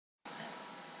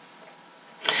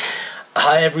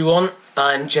Hi everyone,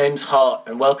 I'm James Harte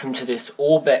and welcome to this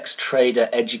Orbex Trader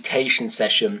education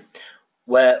session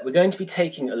where we're going to be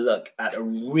taking a look at a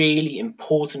really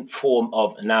important form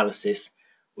of analysis,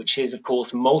 which is of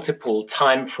course multiple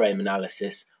time frame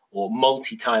analysis or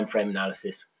multi-time frame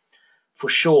analysis for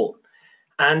short.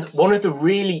 And one of the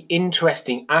really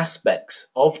interesting aspects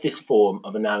of this form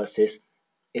of analysis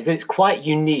is that it's quite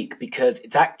unique because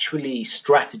it's actually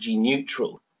strategy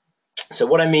neutral. So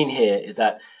what I mean here is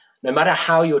that no matter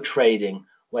how you're trading,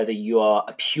 whether you are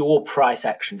a pure price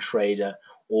action trader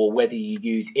or whether you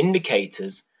use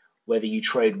indicators, whether you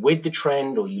trade with the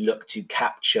trend or you look to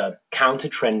capture counter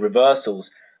trend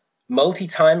reversals,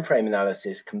 multi-time frame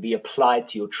analysis can be applied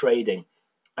to your trading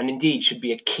and indeed should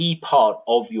be a key part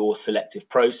of your selective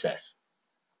process.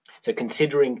 So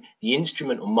considering the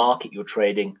instrument or market you're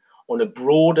trading on a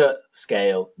broader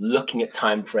scale, looking at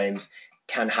time frames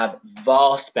can have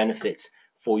vast benefits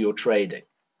for your trading.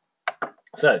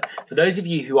 So for those of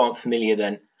you who aren't familiar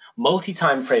then,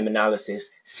 multi-time frame analysis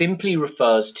simply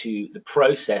refers to the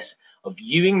process of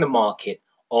viewing the market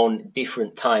on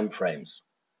different time frames.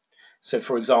 So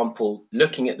for example,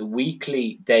 looking at the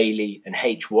weekly, daily and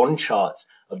H1 charts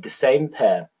of the same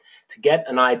pair to get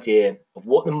an idea of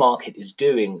what the market is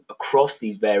doing across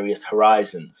these various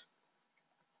horizons.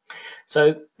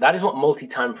 So that is what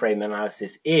multi-time frame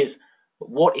analysis is. But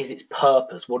what is its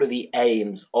purpose? What are the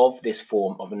aims of this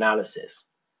form of analysis?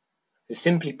 So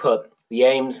simply put, the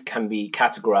aims can be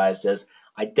categorized as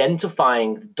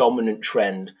identifying the dominant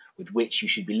trend with which you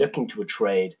should be looking to a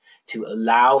trade to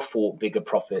allow for bigger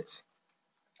profits,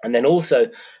 and then also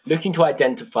looking to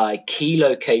identify key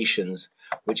locations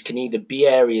which can either be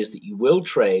areas that you will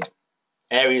trade,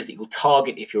 areas that you'll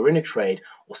target if you're in a trade,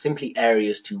 or simply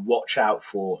areas to watch out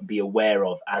for and be aware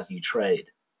of as you trade.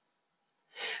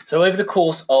 So over the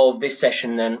course of this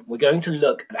session then, we're going to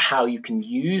look at how you can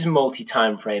use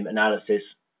multi-time frame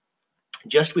analysis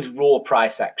just with raw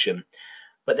price action,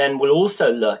 but then we'll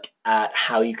also look at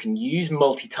how you can use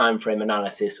multi-time frame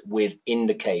analysis with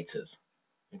indicators.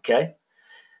 Okay,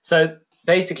 so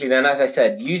basically then, as I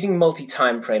said, using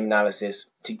multi-time frame analysis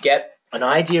to get an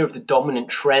idea of the dominant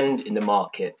trend in the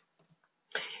market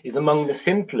is among the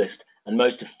simplest and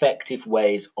most effective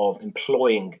ways of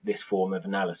employing this form of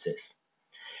analysis.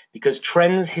 Because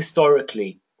trends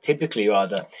typically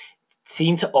rather,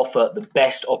 seem to offer the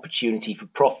best opportunity for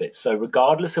profit. So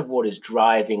regardless of what is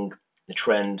driving the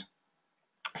trend,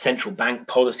 central bank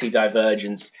policy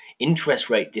divergence, interest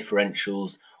rate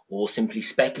differentials, or simply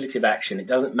speculative action, it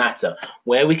doesn't matter.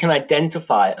 Where we can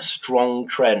identify a strong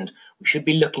trend, we should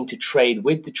be looking to trade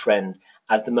with the trend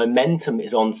as the momentum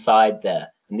is on side there,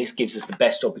 and this gives us the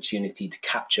best opportunity to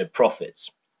capture profits.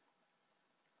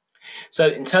 So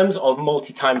in terms of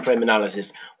multi-time frame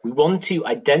analysis, we want to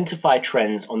identify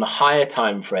trends on the higher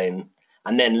time frame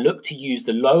and then look to use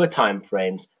the lower time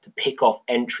frames to pick off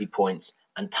entry points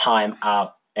and time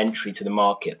our entry to the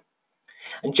market.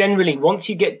 And generally, once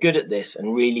you get good at this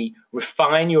and really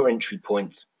refine your entry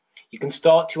points, you can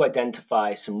start to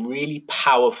identify some really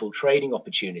powerful trading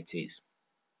opportunities.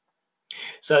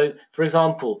 So for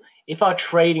example, if our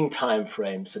trading time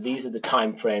frames, so these are the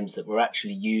time frames that we're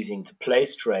actually using to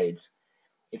place trades,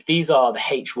 if these are the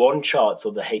H1 charts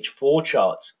or the H4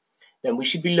 charts, then we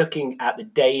should be looking at the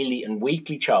daily and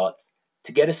weekly charts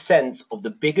to get a sense of the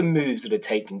bigger moves that are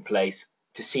taking place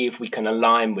to see if we can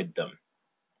align with them.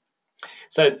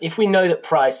 So if we know that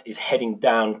price is heading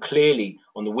down clearly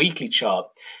on the weekly chart,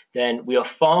 then we are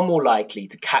far more likely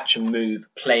to catch a move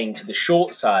playing to the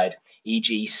short side,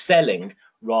 e.g. selling,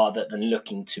 rather than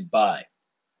looking to buy.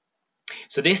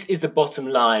 So this is the bottom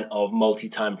line of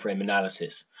multi-time frame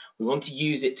analysis. We want to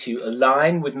use it to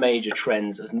align with major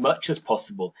trends as much as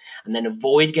possible and then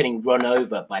avoid getting run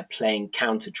over by playing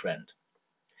counter trend.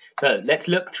 So let's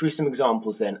look through some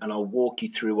examples then, and I'll walk you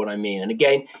through what I mean. And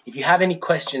again, if you have any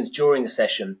questions during the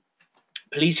session,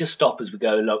 please just stop as we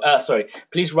go along.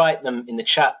 Please write them in the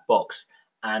chat box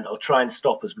and I'll try and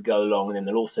stop as we go along, and then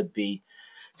there'll also be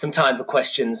some time for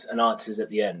questions and answers at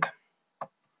the end.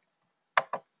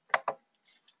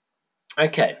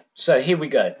 Okay, so here we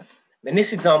go. In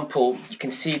this example, you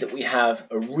can see that we have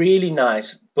a really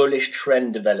nice bullish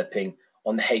trend developing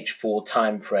on the H4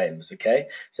 time frames. Okay,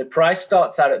 so price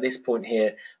starts out at this point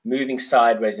here, moving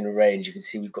sideways in a range. You can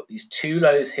see we've got these two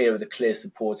lows here with a clear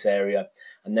support area,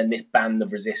 and then this band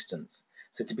of resistance.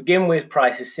 So to begin with,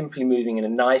 price is simply moving in a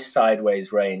nice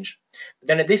sideways range. But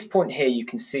then at this point here, you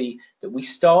can see that we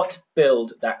start to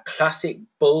build that classic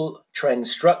bull trend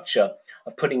structure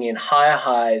of putting in higher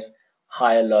highs,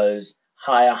 higher lows,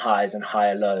 higher highs and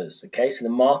higher lows. Okay, so the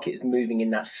market is moving in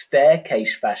that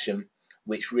staircase fashion,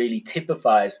 which really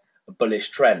typifies a bullish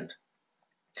trend.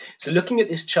 So looking at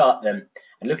this chart then,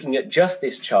 and looking at just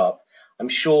this chart, I'm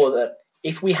sure that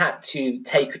if we had to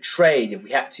take a trade, if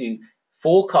we had to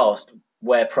forecast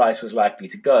where price was likely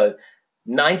to go,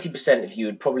 90% of you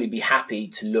would probably be happy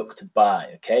to look to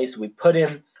buy. Okay, so we put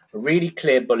in a really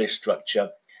clear bullish structure,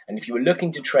 and if you were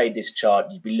looking to trade this chart,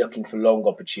 you'd be looking for long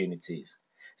opportunities.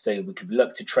 So we could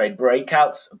look to trade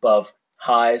breakouts above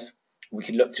highs, we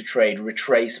could look to trade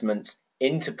retracements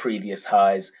into previous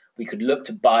highs, we could look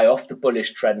to buy off the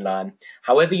bullish trend line.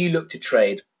 However you look to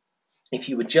trade, if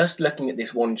you were just looking at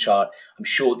this one chart, I'm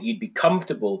sure that you'd be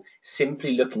comfortable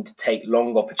simply looking to take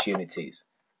long opportunities.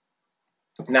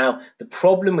 Now, the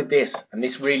problem with this, and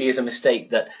this really is a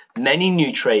mistake that many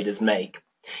new traders make,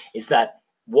 is that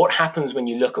what happens when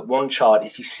you look at one chart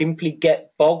is you simply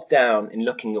get bogged down in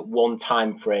looking at one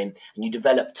time frame and you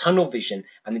develop tunnel vision.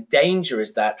 And the danger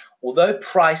is that although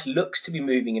price looks to be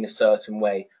moving in a certain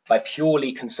way by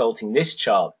purely consulting this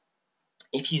chart,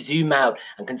 if you zoom out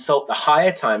and consult the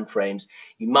higher time frames,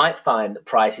 you might find that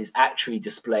price is actually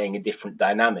displaying a different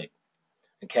dynamic.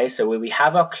 Okay, so where we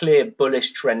have our clear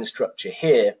bullish trend structure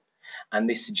here, and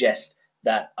this suggests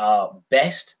that our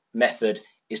best method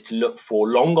is to look for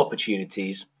long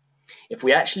opportunities. If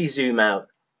we actually zoom out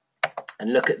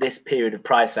and look at this period of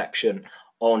price action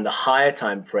on the higher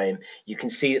time frame, you can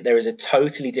see that there is a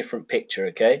totally different picture.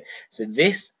 Okay, so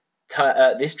this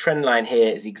trend line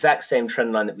here is the exact same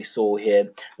trend line that we saw here,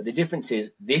 but the difference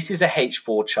is this is a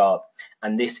H4 chart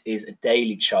and this is a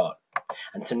daily chart.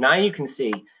 And so now you can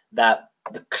see that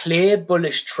the clear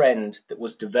bullish trend that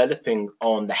was developing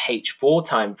on the H4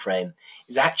 time frame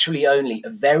is actually only a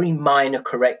very minor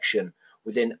correction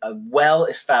within a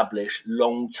well-established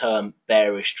long-term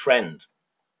bearish trend.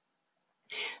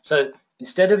 So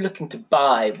instead of looking to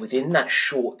buy within that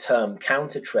short-term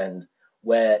counter trend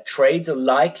where trades are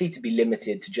likely to be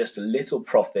limited to just a little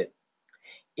profit,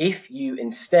 if you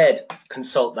instead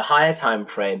consult the higher time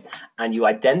frame and you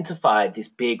identify this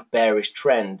big bearish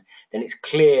trend, then it's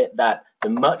clear that the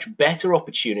much better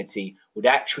opportunity would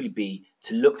actually be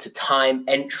to look to time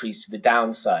entries to the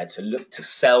downside, so look to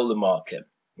sell the market.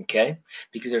 Okay,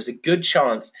 because there's a good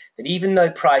chance that even though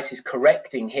price is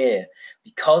correcting here,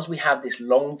 because we have this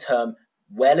long-term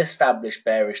well-established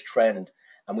bearish trend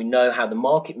and we know how the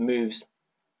market moves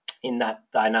in that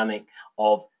dynamic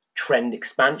of trend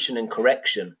expansion and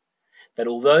correction, that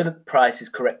although the price is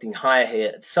correcting higher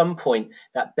here, at some point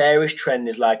that bearish trend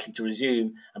is likely to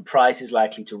resume and price is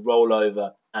likely to roll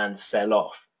over and sell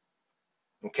off.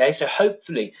 Okay, so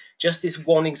hopefully just this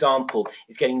one example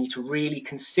is getting you to really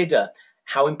consider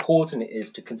how important it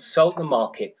is to consult the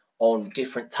market on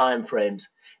different time frames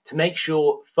to make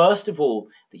sure, first of all,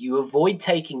 that you avoid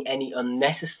taking any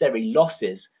unnecessary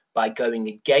losses by going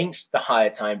against the higher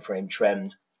time frame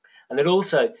trend, and that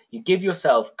also you give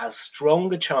yourself as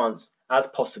strong a chance as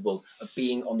possible of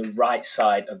being on the right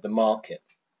side of the market.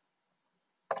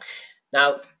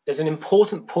 Now, there's an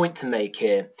important point to make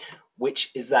here, which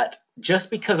is that just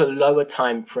because a lower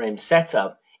time frame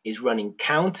setup is running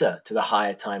counter to the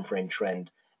higher time frame trend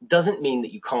doesn't mean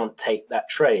that you can't take that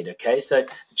trade. Okay, so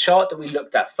the chart that we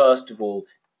looked at first of all,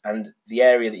 and the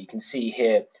area that you can see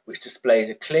here, which displays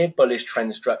a clear bullish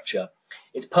trend structure,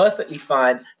 it's perfectly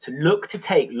fine to look to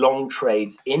take long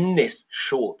trades in this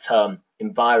short-term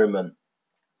environment.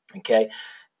 Okay,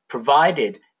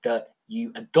 provided that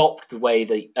you adapt the way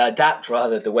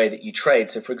that you trade.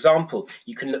 So for example,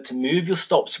 you can look to move your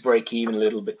stops to break even a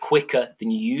little bit quicker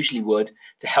than you usually would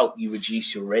to help you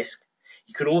reduce your risk.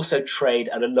 You could also trade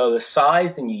at a lower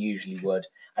size than you usually would,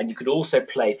 and you could also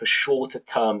play for shorter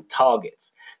term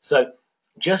targets. So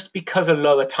just because a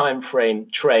lower time frame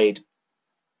trade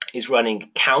is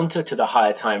running counter to the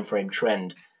higher time frame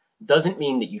trend doesn't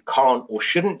mean that you can't or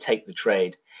shouldn't take the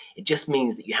trade. It just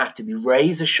means that you have to be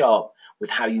razor sharp with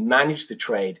how you manage the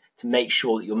trade to make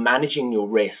sure that you're managing your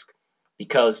risk,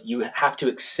 because you have to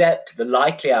accept the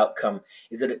likely outcome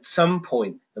is that at some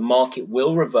point the market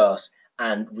will reverse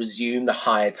and resume the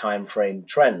higher time frame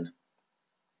trend.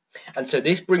 And so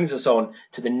this brings us on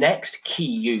to the next key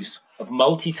use of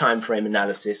multi-time frame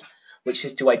analysis, which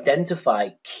is to identify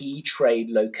key trade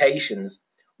locations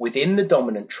within the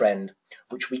dominant trend,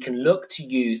 which we can look to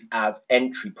use as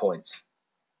entry points.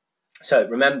 So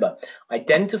remember,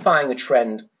 identifying a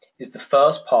trend is the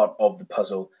first part of the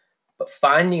puzzle, but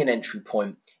finding an entry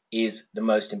point is the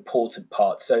most important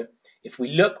part. So if we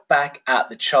look back at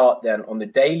the chart then on the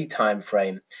daily time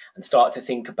frame and start to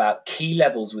think about key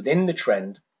levels within the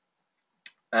trend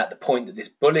at the point that this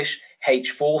bullish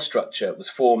H4 structure was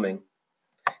forming,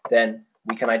 then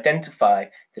we can identify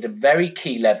that a very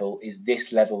key level is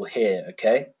this level here,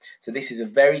 okay? So this is a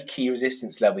very key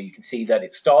resistance level. You can see that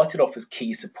it started off as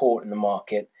key support in the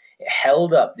market. It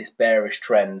held up this bearish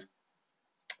trend.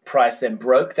 Price then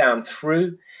broke down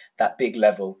through that big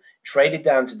level, traded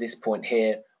down to this point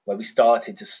here where we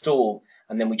started to stall,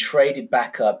 and then we traded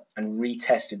back up and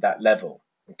retested that level,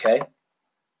 okay?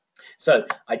 So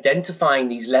identifying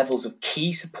these levels of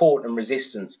key support and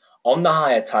resistance on the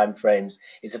higher time frames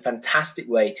is a fantastic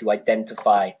way to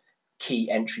identify key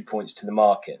entry points to the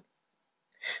market.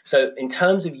 So in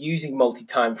terms of using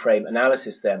multi-time frame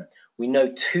analysis then, we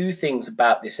know two things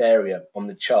about this area on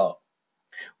the chart.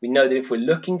 We know that if we're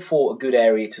looking for a good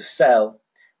area to sell,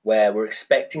 where we're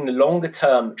expecting the longer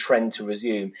term trend to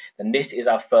resume, then this is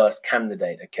our first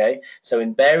candidate, okay? So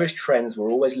in bearish trends,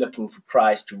 we're always looking for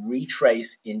price to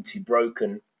retrace into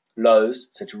broken lows,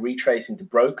 so to retrace into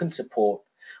broken support,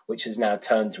 which has now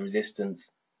turned to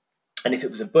resistance. And if it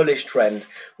was a bullish trend,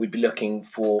 we'd be looking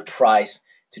for price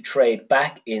to trade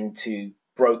back into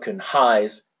broken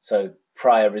highs, so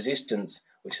prior resistance,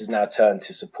 which has now turned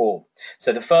to support.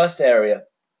 So the first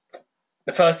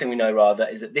thing we know rather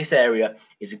is that this area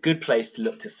is a good place to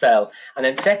look to sell. And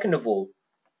then second of all,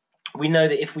 we know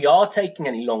that if we are taking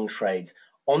any long trades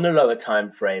on the lower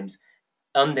time frames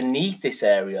underneath this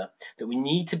area, that we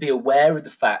need to be aware of the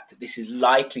fact that this is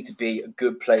likely to be a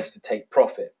good place to take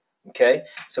profit. Okay,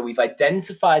 so we've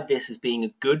identified this as being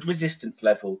a good resistance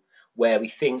level where we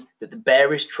think that the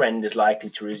bearish trend is likely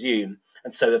to resume.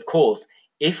 And so of course,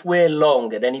 if we're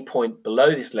long at any point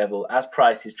below this level as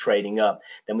price is trading up,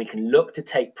 then we can look to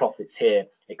take profits here,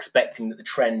 expecting that the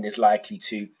trend is likely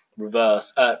to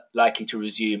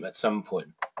resume at some point.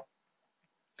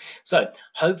 So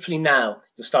hopefully now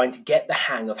you're starting to get the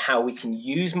hang of how we can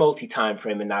use multi-time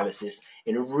frame analysis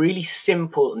in a really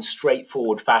simple and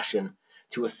straightforward fashion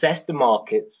to assess the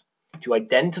markets, to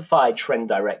identify trend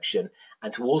direction,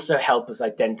 and to also help us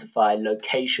identify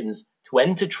locations to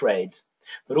enter trades,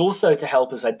 but also to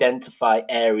help us identify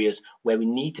areas where we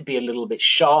need to be a little bit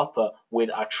sharper with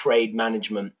our trade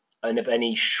management and of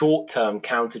any short-term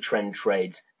counter trend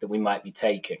trades that we might be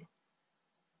taking.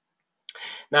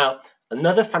 Now,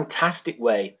 another fantastic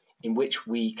way in which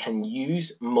we can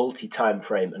use multi-time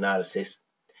frame analysis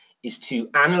is to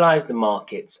analyze the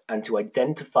markets and to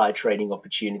identify trading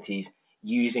opportunities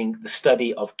using the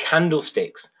study of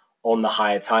candlesticks on the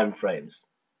higher time frames.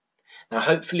 Now,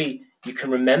 hopefully you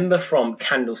can remember from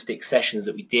candlestick sessions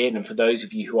that we did, and for those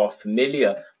of you who are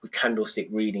familiar with candlestick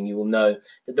reading, you will know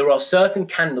that there are certain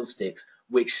candlesticks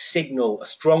which signal a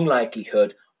strong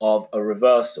likelihood of a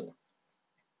reversal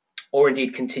or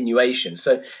indeed continuation.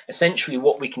 So essentially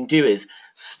what we can do is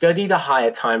study the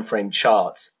higher time frame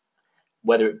charts,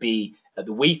 whether it be at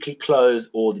the weekly close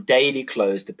or the daily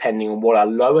close, depending on what our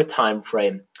lower time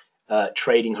frame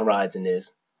trading horizon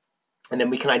is. And then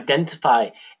we can identify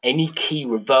any key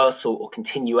reversal or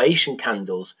continuation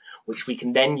candles, which we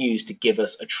can then use to give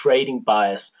us a trading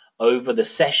bias over the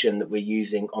session that we're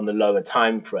using on the lower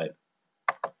time frame.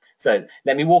 So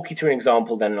let me walk you through an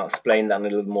example then, and I'll explain that in a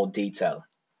little more detail.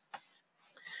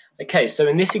 Okay, so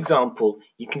in this example,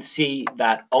 you can see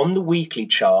that on the weekly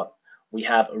chart, we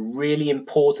have a really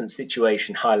important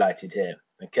situation highlighted here,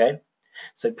 okay?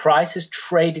 So price has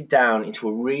traded down into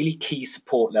a really key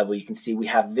support level. You can see we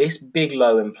have this big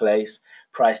low in place.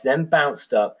 Price then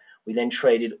bounced up. We then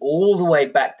traded all the way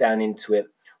back down into it.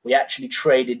 We actually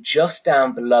traded just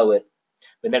down below it.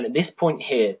 But then at this point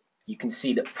here, you can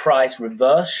see that price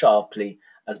reversed sharply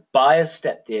as buyers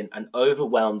stepped in and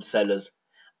overwhelmed sellers.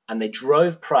 And they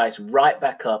drove price right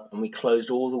back up, and we closed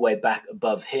all the way back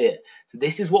above here. So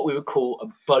this is what we would call a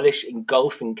bullish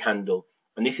engulfing candle,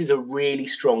 and this is a really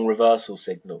strong reversal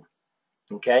signal.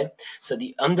 Okay, so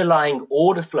the underlying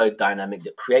order flow dynamic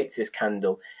that creates this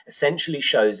candle essentially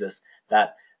shows us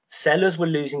that sellers were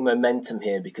losing momentum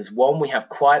here because, one, we have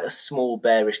quite a small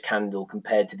bearish candle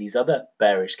compared to these other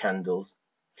bearish candles.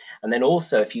 And then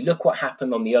also, if you look what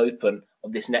happened on the open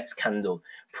of this next candle,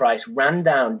 price ran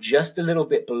down just a little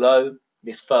bit below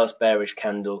this first bearish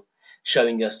candle,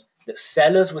 showing us that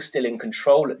sellers were still in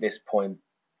control at this point.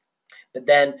 But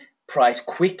then price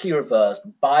quickly reversed,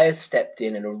 buyers stepped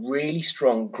in a really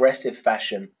strong aggressive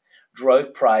fashion,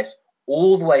 drove price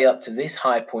all the way up to this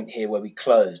high point here where we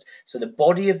closed. So the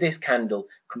body of this candle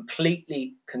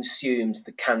completely consumes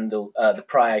the candle, the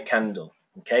prior candle.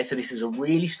 Okay, so this is a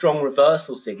really strong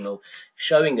reversal signal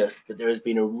showing us that there has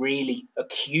been a really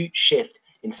acute shift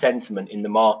in sentiment in the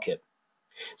market.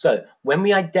 So when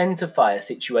we identify a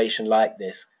situation like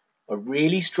this, a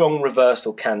really strong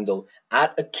reversal candle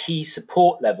at a key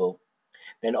support level,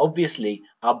 then obviously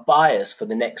our bias for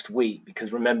the next week,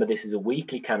 because remember this is a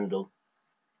weekly candle,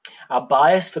 Our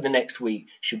bias for the next week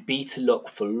should be to look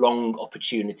for long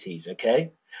opportunities,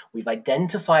 okay? We've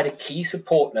identified a key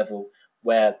support level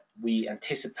where we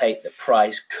anticipate that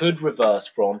price could reverse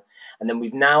from, and then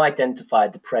we've now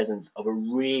identified the presence of a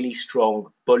really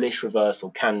strong bullish reversal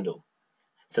candle.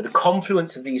 So the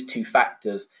confluence of these two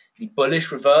factors, the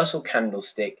bullish reversal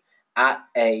candlestick at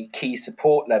a key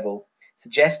support level,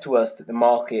 suggests to us that the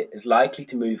market is likely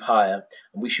to move higher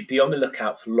and we should be on the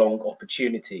lookout for long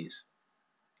opportunities.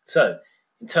 So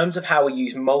in terms of how we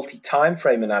use multi-time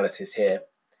frame analysis here,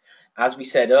 as we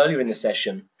said earlier in the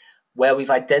session, where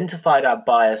we've identified our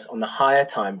bias on the higher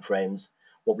time frames,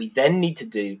 what we then need to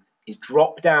do is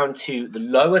drop down to the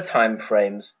lower time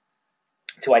frames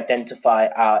to identify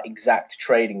our exact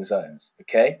trading zones.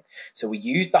 Okay, so we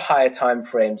use the higher time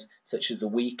frames such as the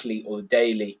weekly or the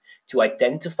daily to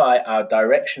identify our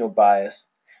directional bias,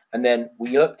 and then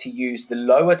we look to use the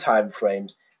lower time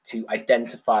frames to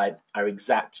identify our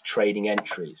exact trading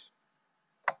entries.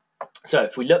 So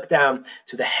if we look down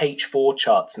to the H4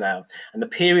 charts now, and the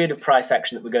period of price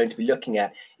action that we're going to be looking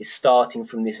at is starting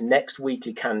from this next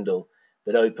weekly candle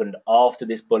that opened after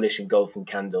this bullish engulfing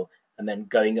candle and then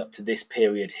going up to this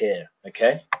period here,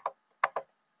 okay?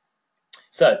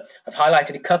 So I've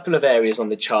highlighted a couple of areas on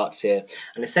the charts here,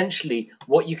 and essentially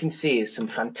what you can see is some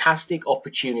fantastic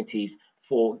opportunities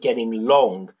for getting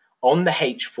long on the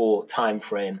H4 time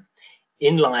frame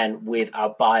in line with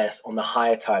our bias on the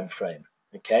higher time frame.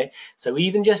 Okay, so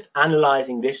even just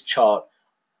analyzing this chart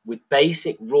with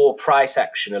basic raw price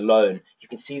action alone, you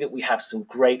can see that we have some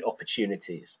great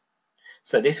opportunities.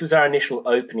 So this was our initial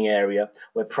opening area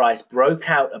where price broke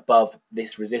out above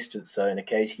this resistance zone.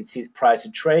 Okay, so you can see that price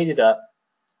had traded up,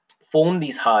 formed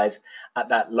these highs at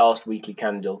that last weekly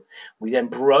candle. We then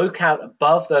broke out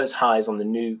above those highs on the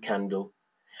new candle,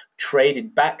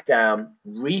 traded back down,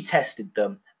 retested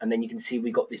them, and then you can see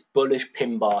we got this bullish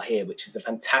pin bar here, which is a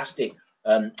fantastic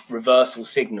reversal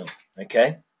signal.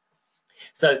 Okay,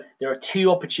 so there are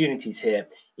two opportunities here.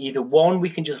 Either one, we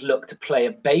can just look to play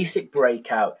a basic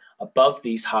breakout above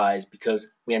these highs because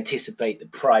we anticipate the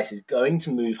price is going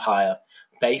to move higher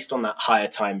based on that higher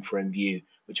time frame view,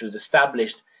 which was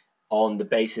established on the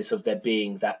basis of there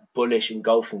being that bullish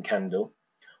engulfing candle.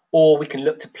 Or we can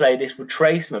look to play this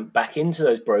retracement back into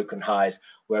those broken highs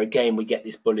where again we get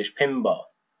this bullish pin bar.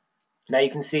 Now you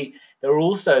can see there are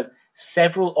also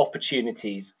several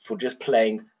opportunities for just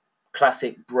playing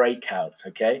classic breakouts.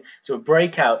 Okay, so a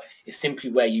breakout is simply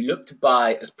where you look to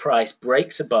buy as price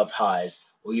breaks above highs,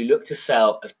 or you look to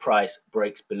sell as price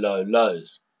breaks below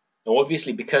lows. Now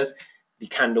obviously, because the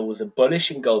candle was a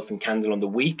bullish engulfing candle on the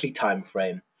weekly time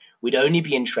frame, we'd only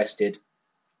be interested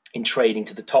in trading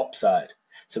to the top side.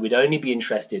 So we'd only be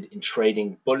interested in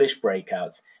trading bullish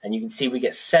breakouts, and you can see we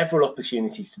get several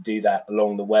opportunities to do that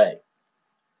along the way.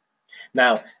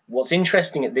 Now, what's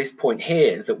interesting at this point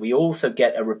here is that we also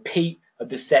get a repeat of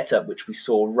the setup which we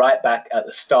saw right back at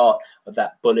the start of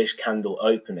that bullish candle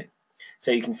opening.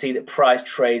 So you can see that price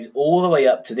trades all the way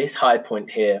up to this high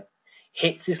point here,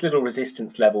 hits this little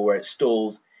resistance level where it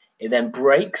stalls, it then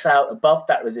breaks out above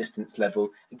that resistance level,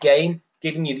 again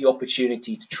giving you the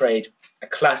opportunity to trade a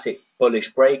classic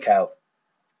bullish breakout.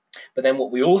 But then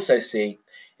what we also see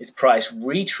is price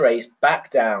retrace back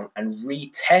down and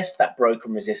retest that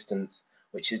broken resistance,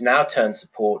 which is now turned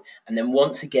support, and then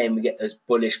once again we get those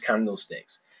bullish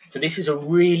candlesticks. So this is a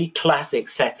really classic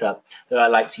setup that I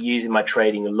like to use in my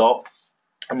trading a lot,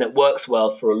 and that works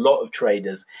well for a lot of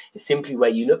traders. Is simply where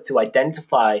you look to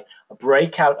identify a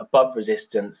breakout above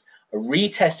resistance, a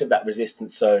retest of that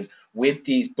resistance zone with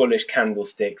these bullish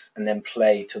candlesticks, and then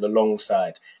play to the long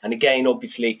side. And again,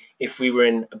 obviously, if we were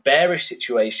in a bearish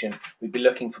situation, we'd be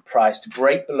looking for price to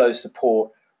break below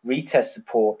support, retest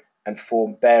support, and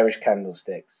form bearish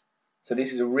candlesticks. So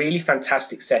this is a really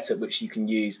fantastic setup which you can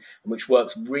use and which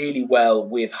works really well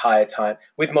with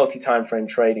multi-time frame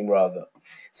trading rather.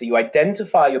 So you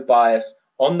identify your bias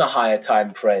on the higher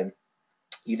time frame.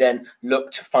 You then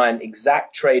look to find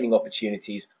exact trading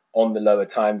opportunities on the lower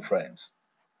time frames.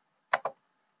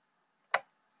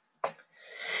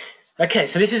 Okay,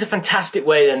 so this is a fantastic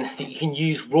way then that you can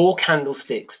use raw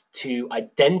candlesticks to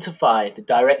identify the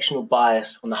directional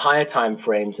bias on the higher time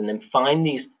frames and then find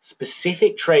these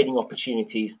specific trading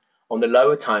opportunities on the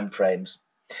lower time frames.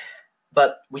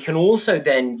 But we can also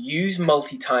then use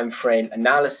multi-time frame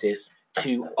analysis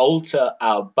to alter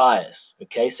our bias.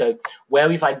 Okay, so where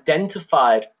we've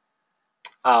identified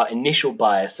our initial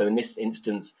bias, so in this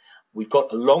instance, we've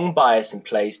got a long bias in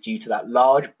place due to that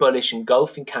large bullish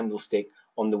engulfing candlestick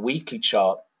on the weekly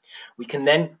chart, we can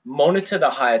then monitor the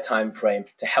higher time frame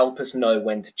to help us know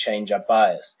when to change our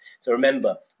bias. So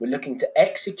remember, we're looking to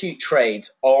execute trades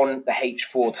on the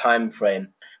H4 time frame,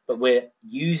 but we're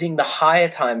using the higher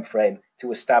time frame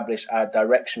to establish our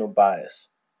directional bias.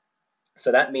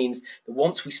 So that means that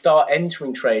once we start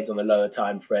entering trades on the lower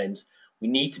time frames, we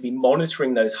need to be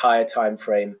monitoring those higher time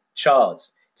frame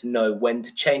charts to know when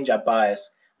to change our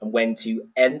bias and when to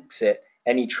exit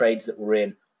any trades that we're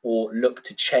in or look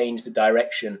to change the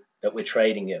direction that we're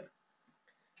trading in.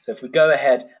 So if we go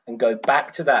ahead and go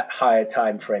back to that higher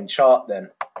time frame chart then,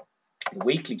 the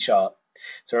weekly chart.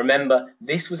 So remember,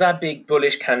 this was our big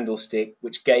bullish candlestick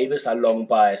which gave us our long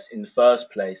bias in the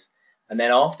first place. And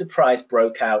then after price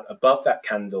broke out above that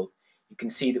candle, you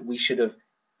can see that we should have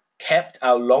kept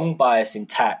our long bias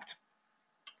intact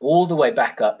all the way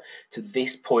back up to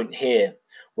this point here,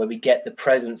 where we get the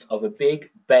presence of a big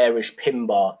bearish pin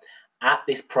bar at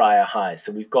this prior high.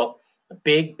 So we've got a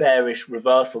big bearish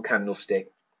reversal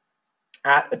candlestick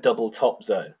at a double top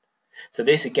zone. So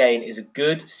this again is a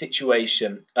good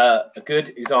situation, a good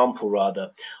example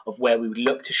rather, of where we would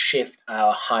look to shift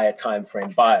our higher time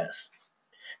frame bias.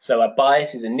 So our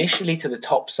bias is initially to the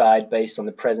top side based on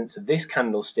the presence of this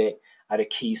candlestick at a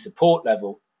key support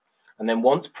level. And then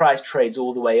once price trades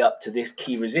all the way up to this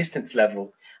key resistance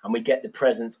level and we get the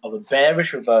presence of a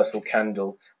bearish reversal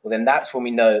candle, well then that's when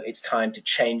we know it's time to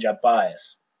change our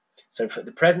bias. So for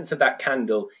the presence of that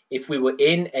candle, if we were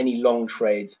in any long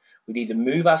trades, we'd either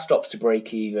move our stops to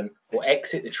break even or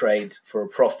exit the trades for a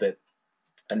profit.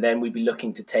 And then we'd be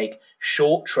looking to take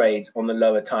short trades on the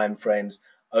lower time frames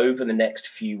over the next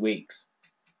few weeks.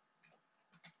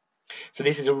 So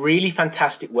this is a really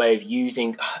fantastic way of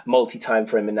using multi-time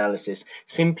frame analysis,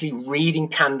 simply reading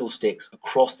candlesticks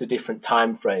across the different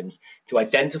time frames to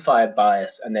identify a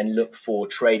bias and then look for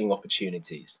trading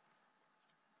opportunities.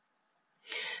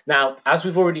 Now, as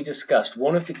we've already discussed,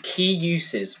 one of the key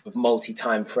uses of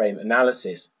multi-time frame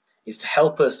analysis is to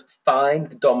help us find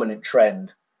the dominant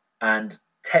trend, and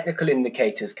technical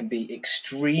indicators can be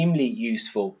extremely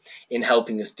useful in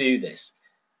helping us do this.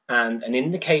 And an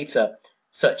indicator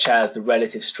such as the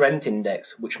relative strength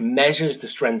index, which measures the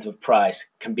strength of price,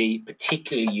 can be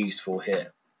particularly useful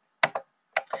here.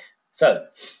 So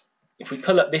if we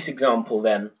pull up this example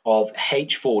then of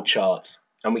H4 charts,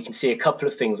 and we can see a couple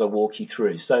of things I'll walk you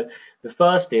through. So the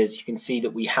first is you can see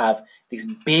that we have this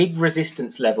big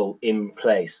resistance level in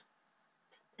place.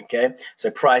 Okay,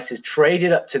 so price has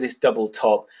traded up to this double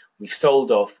top, we've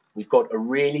sold off, we've got a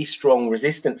really strong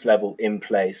resistance level in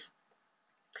place.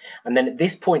 And then at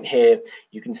this point here,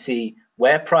 you can see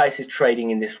where price is trading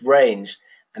in this range,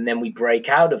 and then we break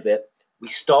out of it, we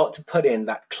start to put in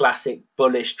that classic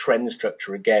bullish trend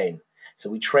structure again. So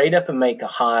we trade up and make a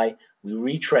high, we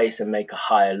retrace and make a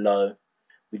higher low.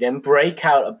 We then break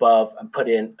out above and put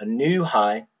in a new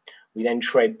high. We then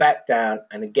trade back down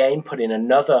and again put in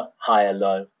another higher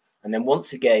low. And then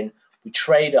once again, we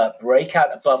trade up, break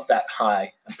out above that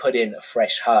high and put in a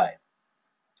fresh high.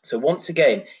 So once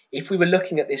again, if we were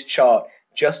looking at this chart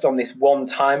just on this one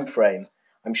time frame,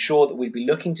 I'm sure that we'd be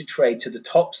looking to trade to the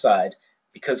top side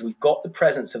because we've got the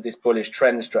presence of this bullish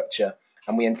trend structure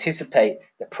and we anticipate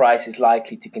that price is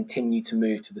likely to continue to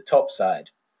move to the top side.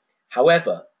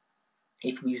 However,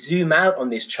 if we zoom out on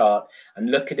this chart and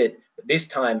look at it this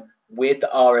time with the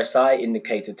RSI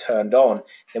indicator turned on,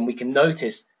 then we can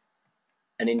notice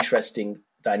an interesting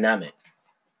dynamic.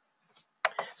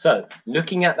 So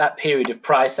looking at that period of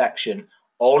price action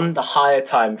on the higher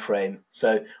time frame,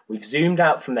 so we've zoomed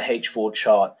out from the H4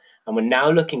 chart and we're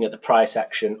now looking at the price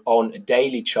action on a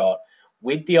daily chart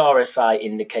with the RSI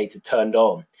indicator turned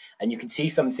on, and you can see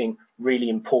something really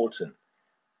important.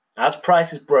 As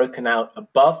price has broken out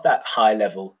above that high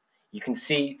level, you can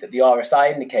see that the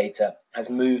RSI indicator has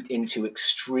moved into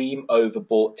extreme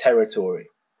overbought territory.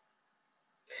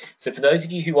 So for those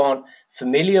of you who aren't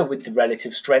familiar with the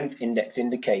relative strength index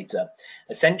indicator,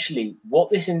 essentially what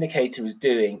this indicator is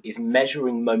doing is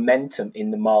measuring momentum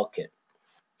in the market.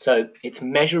 So it's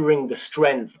measuring the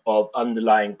strength of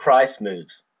underlying price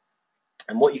moves.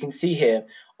 And what you can see here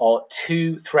are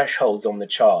two thresholds on the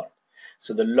chart.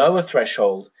 So the lower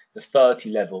threshold, the 30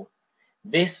 level,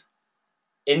 this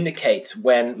indicates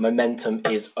when momentum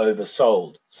is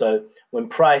oversold. So when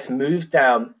price moves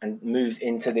down and moves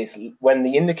into this, when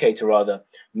the indicator rather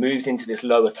moves into this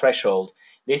lower threshold,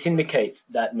 this indicates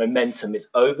that momentum is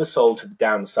oversold to the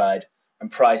downside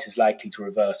and price is likely to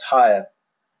reverse higher.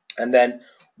 And then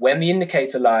when the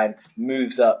indicator line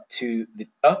moves up to the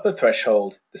upper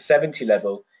threshold, the 70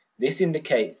 level, this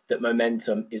indicates that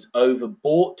momentum is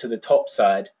overbought to the top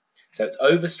side. So it's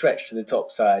overstretched to the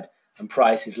top side and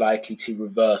price is likely to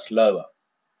reverse lower.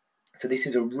 So this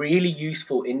is a really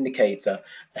useful indicator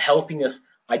for helping us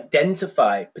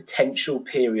identify potential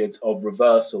periods of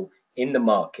reversal in the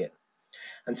market.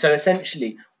 And so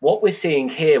essentially what we're seeing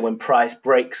here when price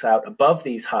breaks out above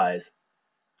these highs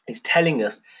is telling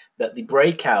us that the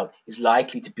breakout is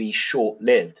likely to be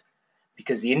short-lived,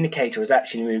 because the indicator has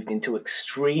actually moved into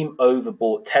extreme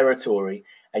overbought territory,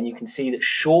 and you can see that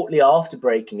shortly after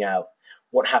breaking out,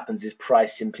 what happens is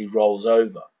price simply rolls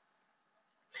over.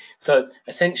 So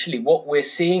essentially what we're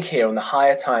seeing here on the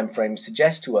higher time frame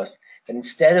suggests to us that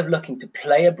instead of looking to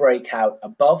play a breakout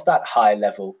above that high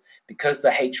level, because the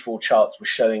H4 charts were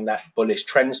showing that bullish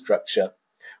trend structure,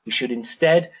 we should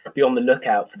instead be on the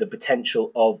lookout for the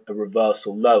potential of a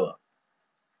reversal lower.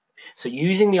 So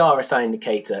using the RSI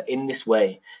indicator in this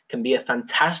way can be a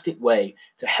fantastic way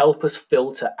to help us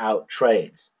filter out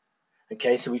trades.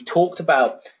 Okay, so we've talked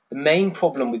about the main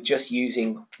problem with just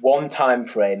using one time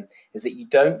frame is that you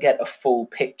don't get a full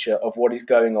picture of what is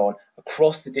going on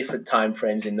across the different time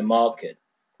frames in the market.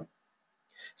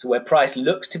 So where price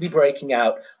looks to be breaking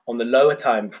out on the lower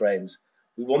time frames,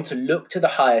 we want to look to the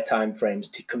higher time frames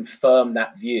to confirm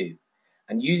that view.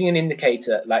 And using an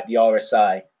indicator like the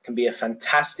RSI can be a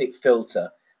fantastic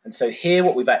filter. And so here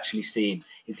what we've actually seen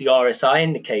is the RSI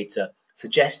indicator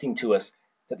suggesting to us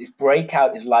that this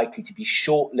breakout is likely to be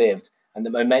short-lived and the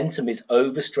momentum is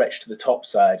overstretched to the top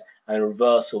side and a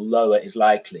reversal lower is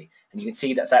likely. And you can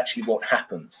see that's actually what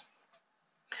happens.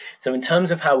 So in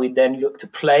terms of how we then look to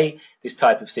play this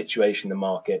type of situation in the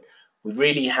market, we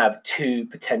really have two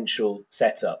potential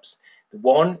setups. The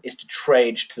one is to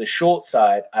trade to the short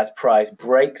side as price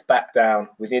breaks back down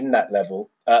within that level,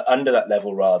 under that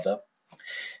level rather.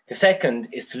 The second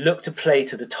is to look to play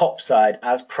to the top side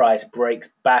as price breaks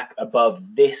back above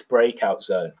this breakout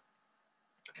zone.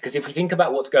 Because if we think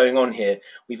about what's going on here,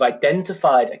 we've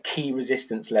identified a key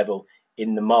resistance level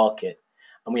in the market,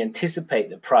 and we anticipate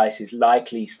that price is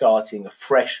likely starting a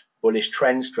fresh bullish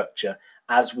trend structure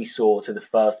as we saw to the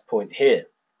first point here.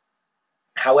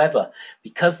 However,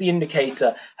 because the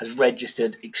indicator has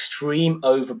registered extreme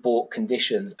overbought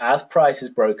conditions as price has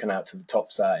broken out to the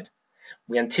top side,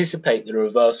 we anticipate that a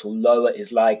reversal lower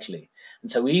is likely. And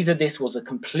so either this was a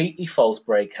completely false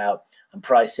breakout and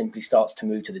price simply starts to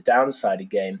move to the downside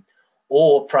again,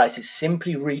 or price is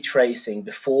simply retracing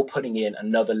before putting in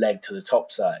another leg to the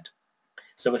top side.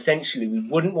 So essentially, we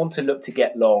wouldn't want to look to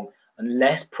get long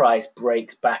unless price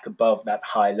breaks back above that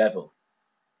high level.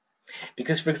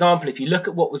 Because, for example, if you look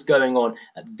at what was going on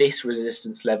at this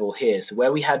resistance level here, so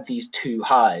where we had these two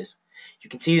highs, you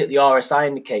can see that the RSI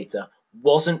indicator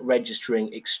wasn't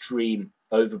registering extreme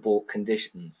overbought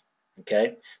conditions.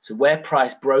 Okay, so where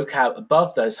price broke out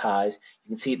above those highs, you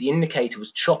can see the indicator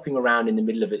was chopping around in the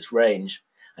middle of its range,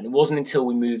 and it wasn't until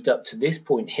we moved up to this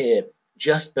point here,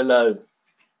 just below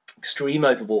extreme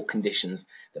overbought conditions,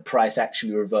 that price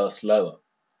actually reversed lower.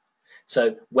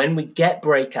 So when we get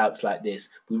breakouts like this,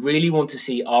 we really want to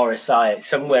see RSI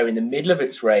somewhere in the middle of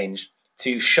its range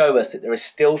to show us that there is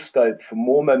still scope for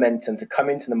more momentum to come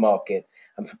into the market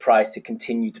and for price to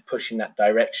continue to push in that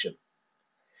direction.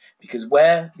 Because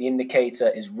where the indicator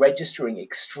is registering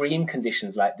extreme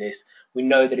conditions like this, we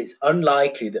know that it's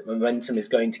unlikely that momentum is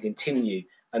going to continue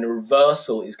and a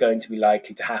reversal is going to be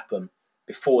likely to happen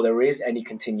before there is any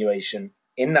continuation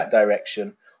in that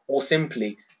direction, or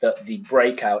simply that the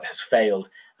breakout has failed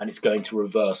and it's going to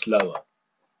reverse lower.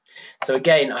 So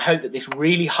again, I hope that this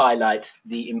really highlights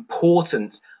the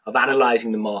importance of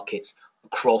analysing the markets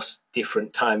across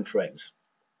different time frames.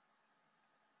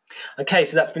 Okay,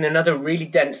 so that's been another really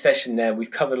dense session there. We've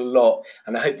covered a lot,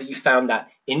 and I hope that you found that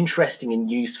interesting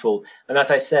and useful. And as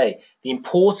I say, the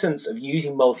importance of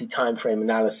using multi-time frame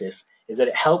analysis is that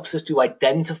it helps us to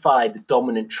identify the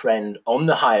dominant trend on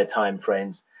the higher time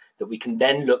frames that we can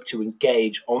then look to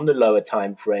engage on the lower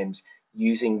time frames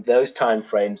using those time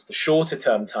frames, the shorter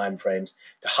term time frames,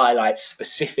 to highlight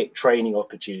specific trading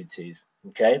opportunities.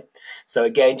 Okay, so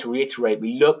again, to reiterate,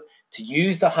 we look to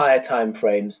use the higher time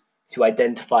frames to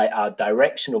identify our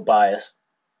directional bias,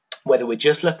 whether we're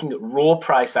just looking at raw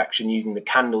price action using the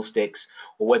candlesticks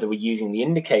or whether we're using the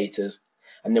indicators,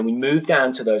 and then we move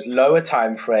down to those lower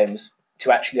time frames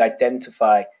to actually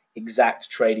identify exact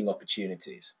trading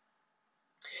opportunities.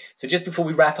 So just before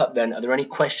we wrap up then, are there any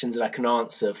questions that I can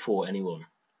answer for anyone?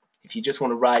 If you just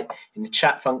want to write in the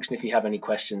chat function if you have any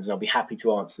questions, and I'll be happy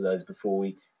to answer those before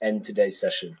we end today's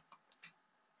session.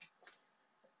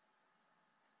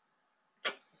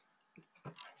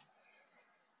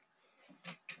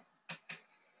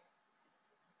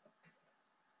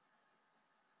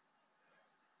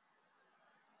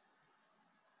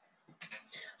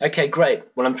 Okay, great.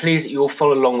 Well, I'm pleased that you all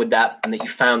followed along with that and that you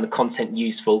found the content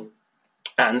useful.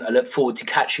 and I look forward to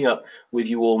catching up with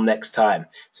you all next time.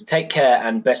 So take care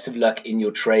and best of luck in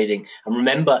your trading. And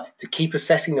remember to keep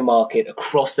assessing the market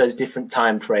across those different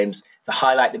time frames to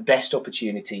highlight the best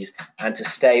opportunities and to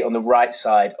stay on the right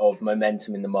side of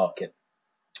momentum in the market.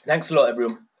 Thanks a lot,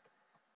 everyone.